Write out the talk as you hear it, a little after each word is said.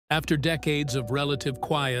After decades of relative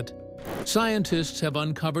quiet, scientists have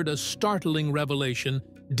uncovered a startling revelation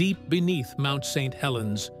deep beneath Mount St.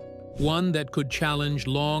 Helens, one that could challenge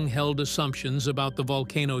long-held assumptions about the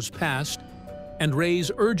volcano's past and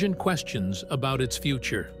raise urgent questions about its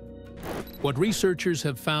future. What researchers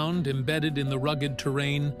have found embedded in the rugged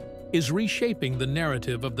terrain is reshaping the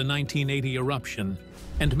narrative of the 1980 eruption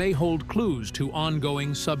and may hold clues to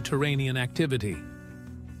ongoing subterranean activity.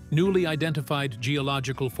 Newly identified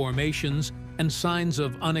geological formations and signs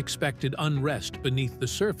of unexpected unrest beneath the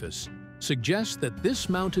surface suggest that this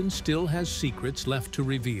mountain still has secrets left to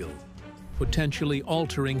reveal, potentially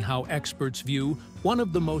altering how experts view one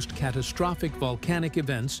of the most catastrophic volcanic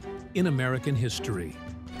events in American history.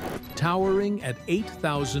 Towering at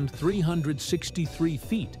 8,363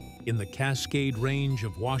 feet in the Cascade Range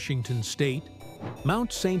of Washington State,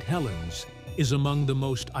 Mount St. Helens is among the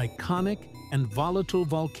most iconic and volatile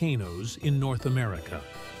volcanoes in North America.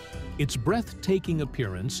 Its breathtaking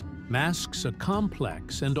appearance masks a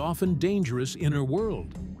complex and often dangerous inner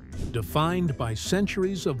world, defined by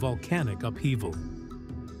centuries of volcanic upheaval.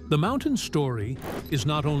 The mountain's story is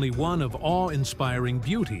not only one of awe-inspiring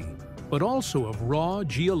beauty, but also of raw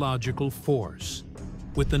geological force,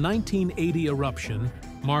 with the 1980 eruption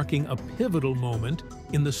marking a pivotal moment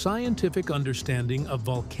in the scientific understanding of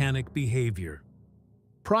volcanic behavior.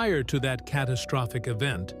 Prior to that catastrophic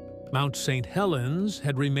event, Mount St. Helens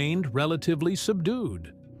had remained relatively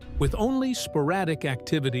subdued, with only sporadic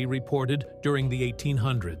activity reported during the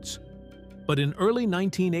 1800s. But in early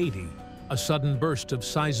 1980, a sudden burst of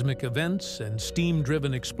seismic events and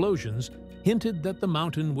steam-driven explosions hinted that the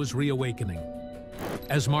mountain was reawakening.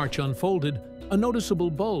 As March unfolded, a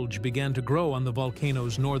noticeable bulge began to grow on the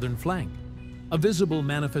volcano's northern flank, a visible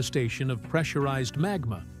manifestation of pressurized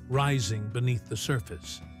magma rising beneath the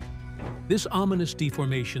surface. This ominous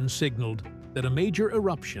deformation signaled that a major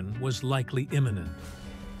eruption was likely imminent.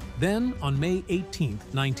 Then, on May 18,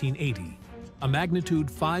 1980, a magnitude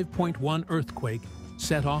 5.1 earthquake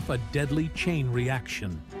set off a deadly chain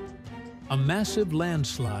reaction. A massive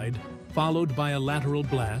landslide followed by a lateral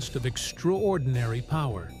blast of extraordinary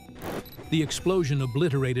power. The explosion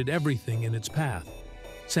obliterated everything in its path,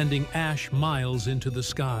 sending ash miles into the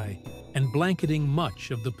sky and blanketing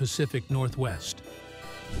much of the Pacific Northwest.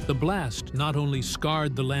 The blast not only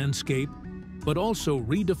scarred the landscape, but also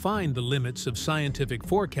redefined the limits of scientific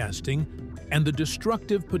forecasting and the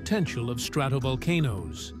destructive potential of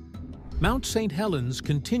stratovolcanoes. Mount St. Helens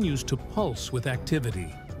continues to pulse with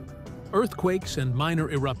activity. Earthquakes and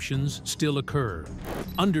minor eruptions still occur,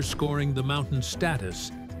 underscoring the mountain's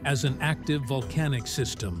status as an active volcanic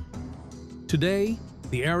system. Today,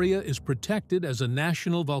 the area is protected as a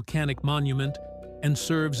national volcanic monument and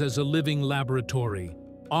serves as a living laboratory,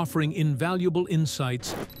 offering invaluable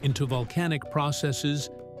insights into volcanic processes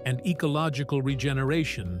and ecological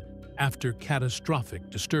regeneration after catastrophic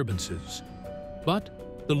disturbances.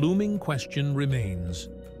 But the looming question remains: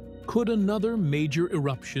 could another major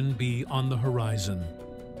eruption be on the horizon?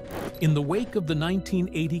 In the wake of the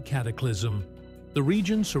 1980 cataclysm, the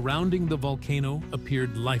region surrounding the volcano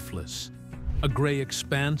appeared lifeless, a gray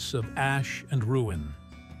expanse of ash and ruin.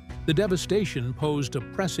 The devastation posed a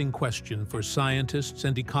pressing question for scientists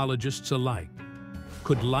and ecologists alike.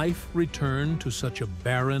 Could life return to such a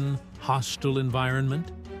barren, hostile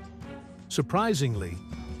environment? Surprisingly,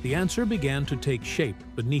 the answer began to take shape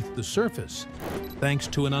beneath the surface, thanks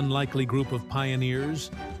to an unlikely group of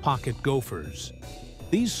pioneers, pocket gophers.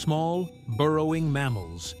 These small, burrowing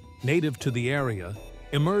mammals, native to the area,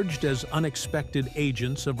 emerged as unexpected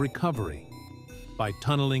agents of recovery. By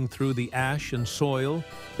tunneling through the ash and soil,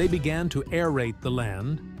 they began to aerate the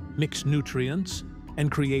land, mix nutrients,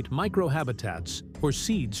 and create microhabitats for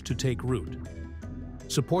seeds to take root.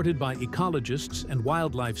 Supported by ecologists and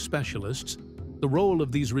wildlife specialists, the role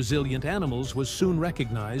of these resilient animals was soon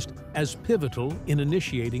recognized as pivotal in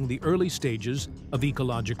initiating the early stages of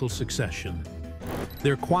ecological succession.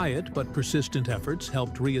 Their quiet but persistent efforts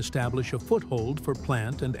helped re-establish a foothold for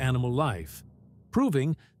plant and animal life,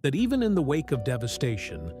 proving that even in the wake of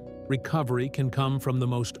devastation, recovery can come from the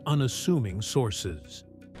most unassuming sources.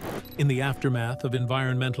 In the aftermath of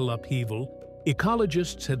environmental upheaval,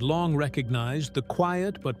 ecologists had long recognized the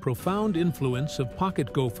quiet but profound influence of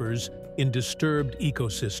pocket gophers in disturbed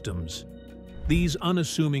ecosystems. These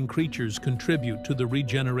unassuming creatures contribute to the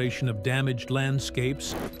regeneration of damaged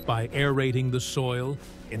landscapes by aerating the soil,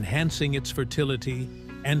 enhancing its fertility,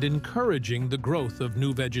 and encouraging the growth of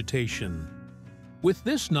new vegetation. With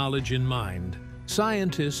this knowledge in mind,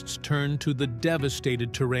 scientists turned to the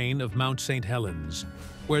devastated terrain of Mount St. Helens,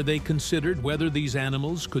 where they considered whether these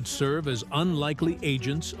animals could serve as unlikely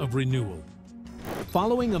agents of renewal.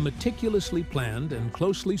 Following a meticulously planned and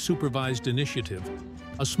closely supervised initiative,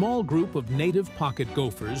 a small group of native pocket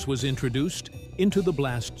gophers was introduced into the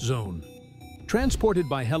blast zone. Transported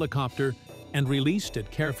by helicopter and released at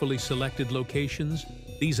carefully selected locations,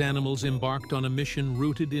 these animals embarked on a mission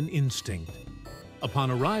rooted in instinct. Upon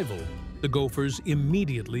arrival, the gophers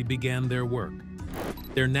immediately began their work.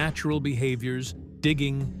 Their natural behaviors,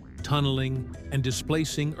 digging, tunneling, and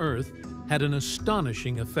displacing earth, had an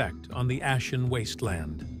astonishing effect on the ashen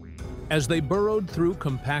wasteland. As they burrowed through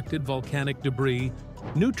compacted volcanic debris,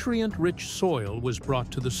 nutrient-rich soil was brought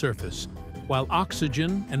to the surface, while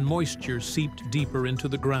oxygen and moisture seeped deeper into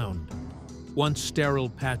the ground. Once sterile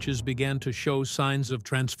patches began to show signs of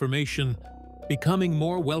transformation, becoming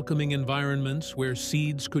more welcoming environments where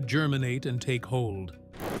seeds could germinate and take hold.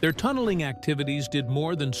 Their tunneling activities did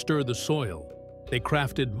more than stir the soil. They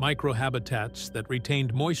crafted microhabitats that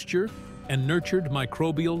retained moisture and nurtured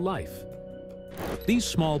microbial life. These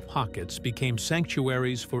small pockets became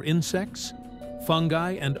sanctuaries for insects,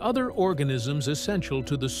 fungi, and other organisms essential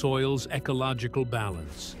to the soil's ecological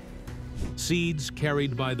balance. Seeds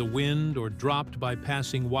carried by the wind or dropped by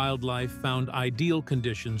passing wildlife found ideal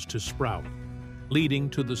conditions to sprout, leading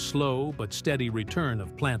to the slow but steady return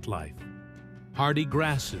of plant life. Hardy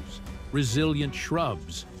grasses, resilient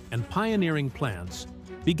shrubs, and pioneering plants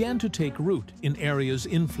began to take root in areas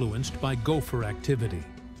influenced by gopher activity.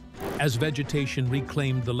 As vegetation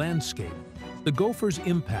reclaimed the landscape, the gophers'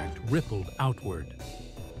 impact rippled outward.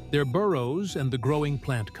 Their burrows and the growing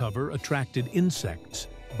plant cover attracted insects,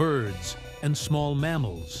 birds, and small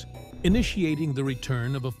mammals, initiating the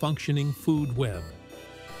return of a functioning food web.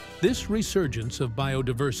 This resurgence of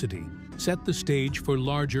biodiversity set the stage for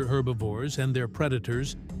larger herbivores and their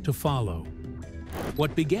predators to follow.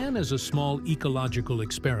 What began as a small ecological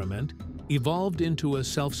experiment evolved into a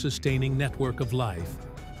self-sustaining network of life,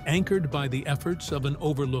 anchored by the efforts of an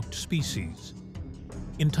overlooked species.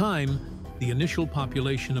 In time, the initial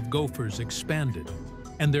population of gophers expanded,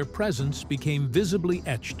 and their presence became visibly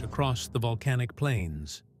etched across the volcanic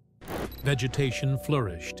plains. Vegetation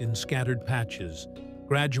flourished in scattered patches,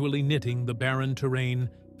 gradually knitting the barren terrain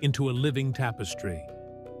into a living tapestry.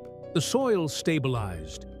 The soil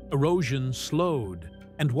stabilized, erosion slowed,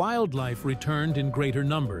 and wildlife returned in greater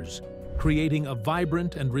numbers, creating a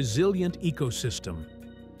vibrant and resilient ecosystem.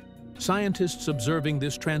 Scientists observing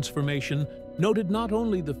this transformation noted not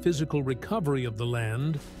only the physical recovery of the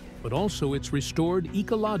land, but also its restored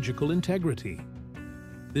ecological integrity.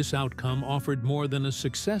 This outcome offered more than a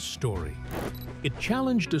success story. It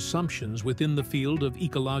challenged assumptions within the field of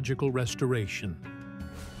ecological restoration.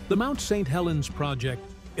 The Mount St. Helens project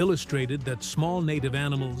illustrated that small native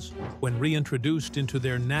animals, when reintroduced into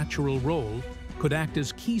their natural role, could act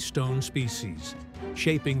as keystone species,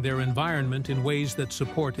 shaping their environment in ways that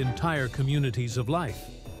support entire communities of life.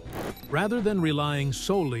 Rather than relying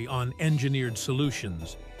solely on engineered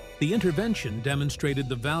solutions, the intervention demonstrated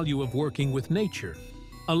the value of working with nature,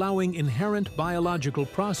 allowing inherent biological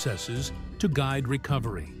processes to guide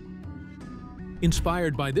recovery.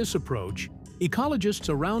 Inspired by this approach, ecologists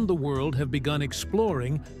around the world have begun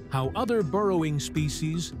exploring how other burrowing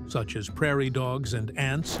species, such as prairie dogs and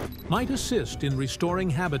ants, might assist in restoring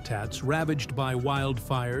habitats ravaged by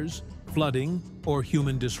wildfires, flooding, or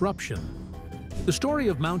human disruption. The story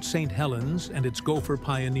of Mount St. Helens and its gopher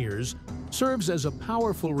pioneers serves as a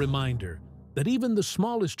powerful reminder that even the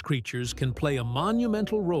smallest creatures can play a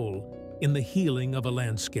monumental role in the healing of a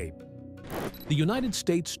landscape. The United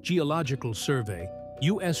States Geological Survey,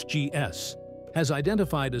 USGS, has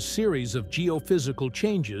identified a series of geophysical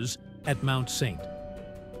changes at Mount St.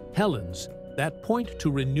 Helens that point to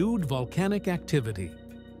renewed volcanic activity.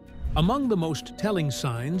 Among the most telling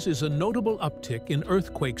signs is a notable uptick in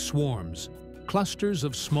earthquake swarms, clusters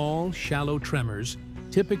of small, shallow tremors,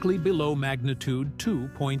 typically below magnitude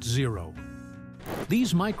 2.0.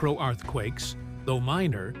 These micro-earthquakes, though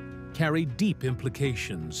minor, carry deep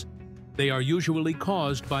implications. They are usually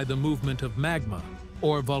caused by the movement of magma,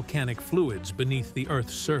 or volcanic fluids beneath the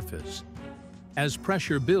Earth's surface. As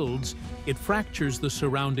pressure builds, it fractures the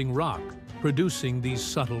surrounding rock, producing these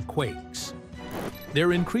subtle quakes.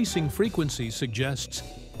 Their increasing frequency suggests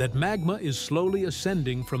that magma is slowly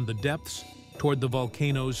ascending from the depths toward the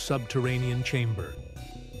volcano's subterranean chamber.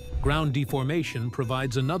 Ground deformation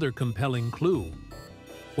provides another compelling clue.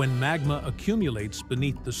 When magma accumulates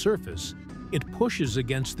beneath the surface, it pushes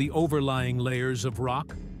against the overlying layers of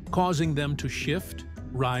rock, causing them to shift,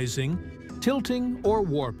 rising, tilting, or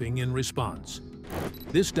warping in response.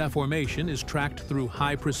 This deformation is tracked through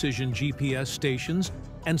high-precision GPS stations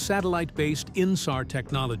and satellite-based INSAR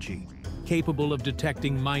technology, capable of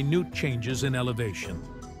detecting minute changes in elevation.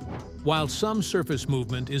 While some surface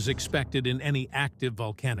movement is expected in any active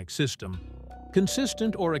volcanic system,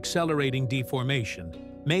 consistent or accelerating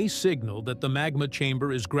deformation may signal that the magma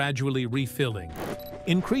chamber is gradually refilling,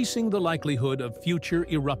 increasing the likelihood of future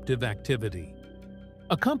eruptive activity.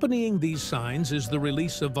 Accompanying these signs is the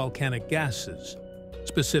release of volcanic gases,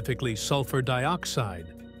 specifically sulfur dioxide,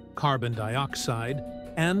 carbon dioxide,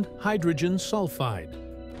 and hydrogen sulfide.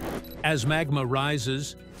 As magma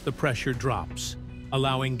rises, the pressure drops,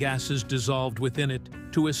 allowing gases dissolved within it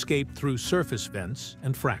to escape through surface vents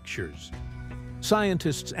and fractures.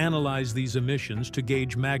 Scientists analyze these emissions to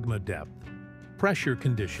gauge magma depth, pressure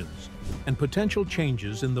conditions, and potential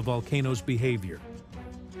changes in the volcano's behavior.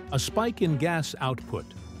 A spike in gas output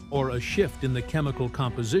or a shift in the chemical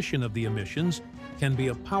composition of the emissions can be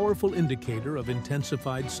a powerful indicator of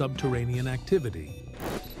intensified subterranean activity.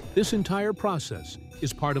 This entire process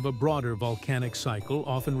is part of a broader volcanic cycle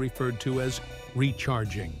often referred to as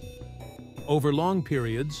recharging. Over long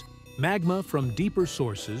periods, magma from deeper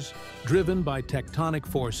sources, driven by tectonic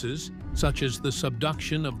forces such as the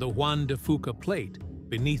subduction of the Juan de Fuca Plate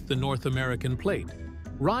beneath the North American Plate,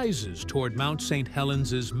 rises toward Mount St.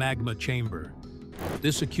 Helens's magma chamber.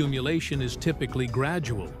 This accumulation is typically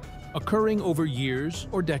gradual, occurring over years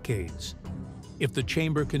or decades. If the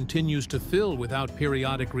chamber continues to fill without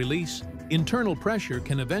periodic release, internal pressure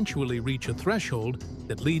can eventually reach a threshold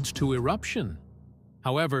that leads to eruption.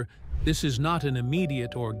 However, this is not an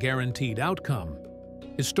immediate or guaranteed outcome.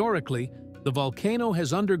 Historically, the volcano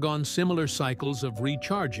has undergone similar cycles of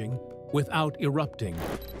recharging without erupting,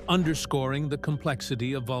 underscoring the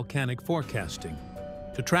complexity of volcanic forecasting.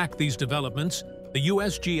 To track these developments, the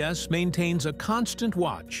USGS maintains a constant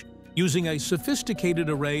watch, using a sophisticated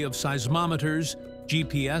array of seismometers,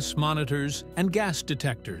 GPS monitors, and gas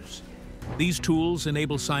detectors. These tools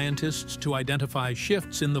enable scientists to identify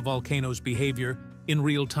shifts in the volcano's behavior in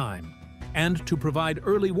real time, and to provide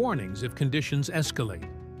early warnings if conditions escalate.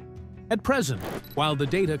 At present, while the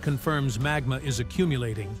data confirms magma is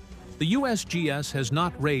accumulating, the USGS has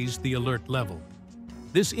not raised the alert level.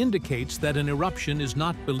 This indicates that an eruption is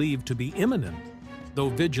not believed to be imminent, though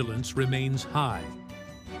vigilance remains high.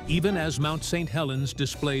 Even as Mount St. Helens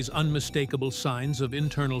displays unmistakable signs of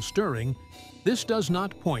internal stirring, this does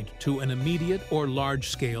not point to an immediate or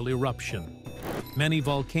large-scale eruption. Many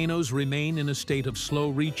volcanoes remain in a state of slow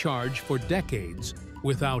recharge for decades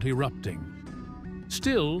without erupting.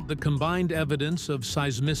 Still, the combined evidence of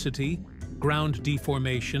seismicity, ground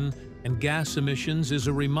deformation, and gas emissions is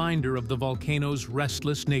a reminder of the volcano's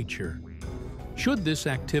restless nature. Should this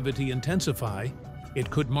activity intensify, it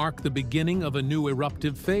could mark the beginning of a new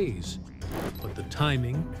eruptive phase. But the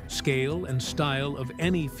timing, scale, and style of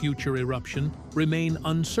any future eruption remain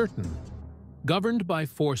uncertain, governed by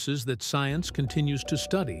forces that science continues to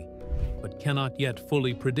study, but cannot yet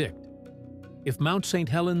fully predict. If Mount St.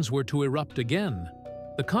 Helens were to erupt again,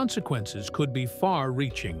 the consequences could be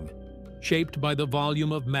far-reaching, shaped by the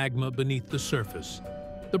volume of magma beneath the surface,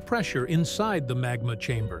 the pressure inside the magma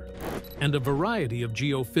chamber, and a variety of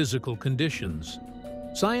geophysical conditions.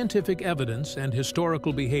 Scientific evidence and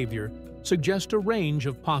historical behavior suggest a range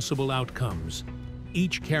of possible outcomes,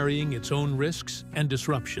 each carrying its own risks and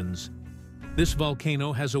disruptions. This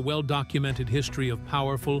volcano has a well-documented history of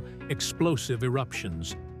powerful, explosive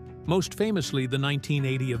eruptions, most famously the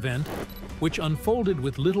 1980 event, which unfolded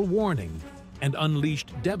with little warning and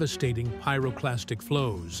unleashed devastating pyroclastic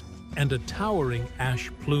flows and a towering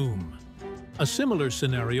ash plume. A similar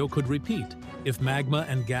scenario could repeat if magma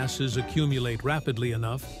and gases accumulate rapidly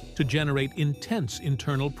enough to generate intense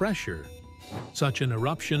internal pressure. Such an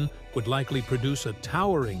eruption would likely produce a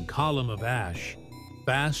towering column of ash,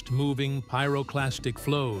 fast-moving pyroclastic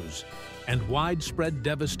flows, and widespread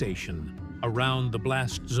devastation around the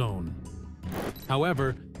blast zone.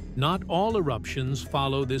 However, not all eruptions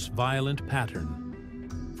follow this violent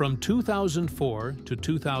pattern. From 2004 to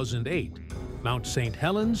 2008, Mount St.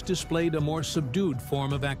 Helens displayed a more subdued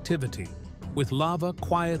form of activity, with lava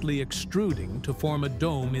quietly extruding to form a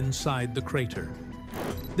dome inside the crater.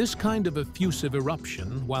 This kind of effusive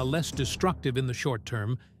eruption, while less destructive in the short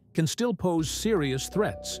term, can still pose serious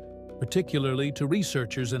threats, particularly to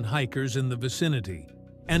researchers and hikers in the vicinity,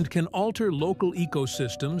 and can alter local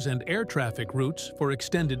ecosystems and air traffic routes for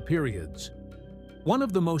extended periods. One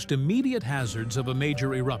of the most immediate hazards of a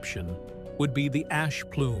major eruption would be the ash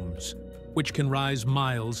plumes, which can rise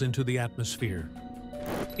miles into the atmosphere.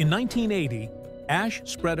 In 1980, ash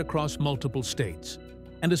spread across multiple states,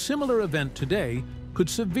 and a similar event today could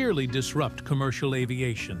severely disrupt commercial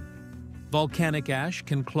aviation. Volcanic ash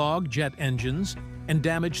can clog jet engines and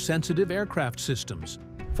damage sensitive aircraft systems,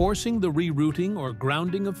 forcing the rerouting or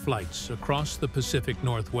grounding of flights across the Pacific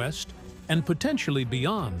Northwest and potentially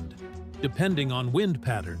beyond, depending on wind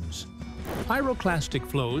patterns. Pyroclastic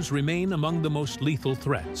flows remain among the most lethal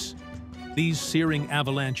threats. These searing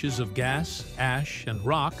avalanches of gas, ash, and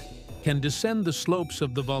rock can descend the slopes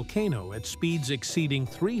of the volcano at speeds exceeding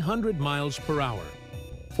 300 miles per hour,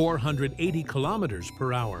 480 kilometers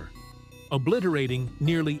per hour, obliterating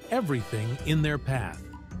nearly everything in their path.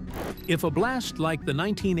 If a blast like the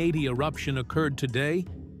 1980 eruption occurred today,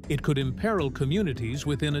 it could imperil communities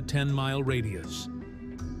within a 10-mile radius.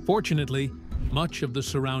 Fortunately, much of the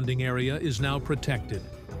surrounding area is now protected,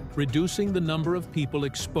 reducing the number of people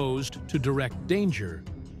exposed to direct danger,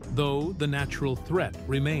 though the natural threat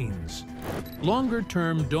remains.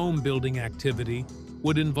 Longer-term dome-building activity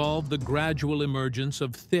would involve the gradual emergence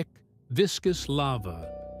of thick, viscous lava,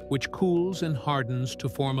 which cools and hardens to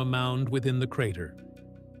form a mound within the crater.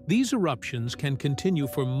 These eruptions can continue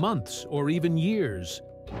for months or even years,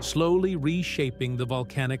 slowly reshaping the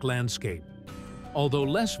volcanic landscape. Although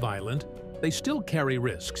less violent, they still carry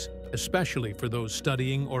risks, especially for those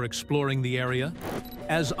studying or exploring the area,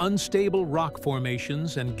 as unstable rock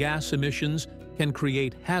formations and gas emissions can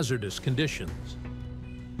create hazardous conditions.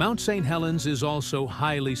 Mount St. Helens is also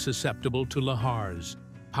highly susceptible to lahars,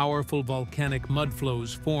 powerful volcanic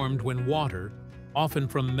mudflows formed when water, often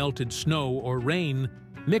from melted snow or rain,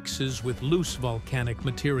 mixes with loose volcanic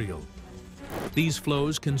material. These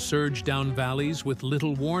flows can surge down valleys with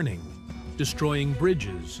little warning, destroying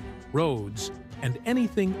bridges, roads, and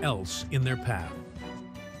anything else in their path.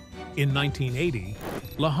 In 1980,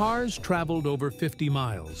 lahars traveled over 50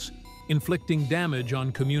 miles, inflicting damage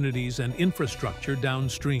on communities and infrastructure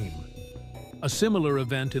downstream. A similar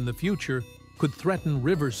event in the future could threaten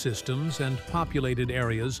river systems and populated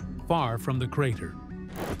areas far from the crater.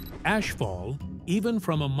 Ashfall, even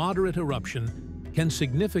from a moderate eruption, can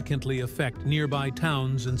significantly affect nearby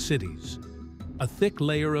towns and cities. A thick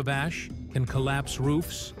layer of ash can collapse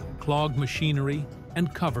roofs, clog machinery,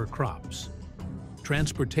 and cover crops.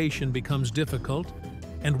 Transportation becomes difficult,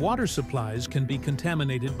 and water supplies can be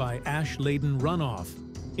contaminated by ash-laden runoff,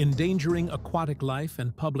 endangering aquatic life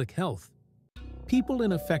and public health. People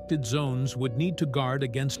in affected zones would need to guard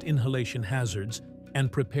against inhalation hazards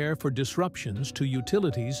and prepare for disruptions to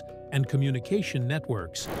utilities and communication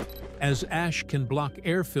networks, as ash can block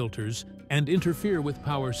air filters and interfere with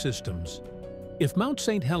power systems. If Mount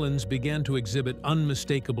St. Helens began to exhibit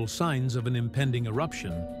unmistakable signs of an impending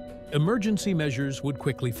eruption, emergency measures would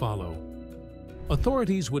quickly follow.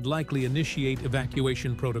 Authorities would likely initiate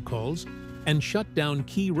evacuation protocols and shut down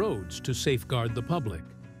key roads to safeguard the public.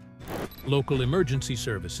 Local emergency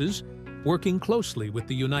services, working closely with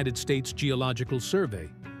the United States Geological Survey,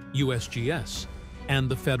 USGS, and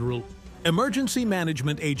the Federal Emergency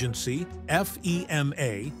Management Agency,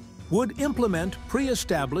 FEMA, would implement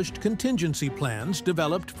pre-established contingency plans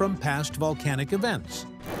developed from past volcanic events.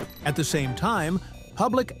 At the same time,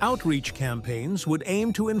 public outreach campaigns would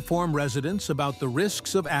aim to inform residents about the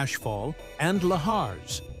risks of ashfall and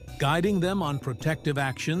lahars, guiding them on protective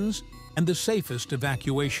actions and the safest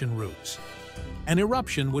evacuation routes. An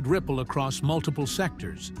eruption would ripple across multiple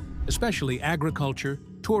sectors, especially agriculture,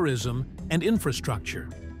 tourism, and infrastructure.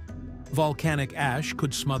 Volcanic ash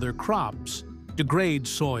could smother crops, degrade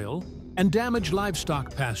soil, and damage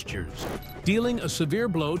livestock pastures, dealing a severe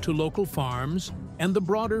blow to local farms and the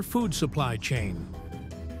broader food supply chain.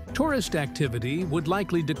 Tourist activity would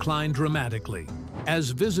likely decline dramatically as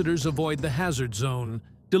visitors avoid the hazard zone,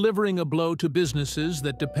 delivering a blow to businesses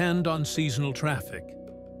that depend on seasonal traffic.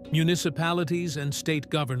 Municipalities and state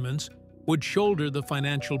governments would shoulder the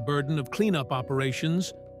financial burden of cleanup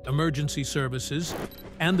operations, emergency services,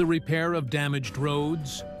 and the repair of damaged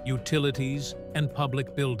roads, utilities, and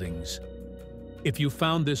public buildings. If you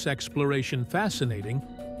found this exploration fascinating,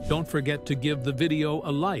 don't forget to give the video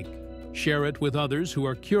a like, share it with others who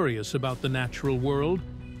are curious about the natural world,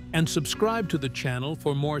 and subscribe to the channel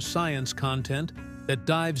for more science content that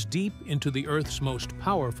dives deep into the Earth's most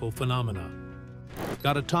powerful phenomena.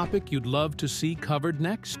 Got a topic you'd love to see covered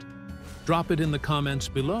next? Drop it in the comments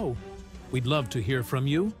below. We'd love to hear from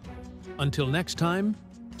you. Until next time,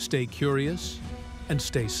 stay curious and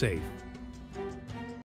stay safe.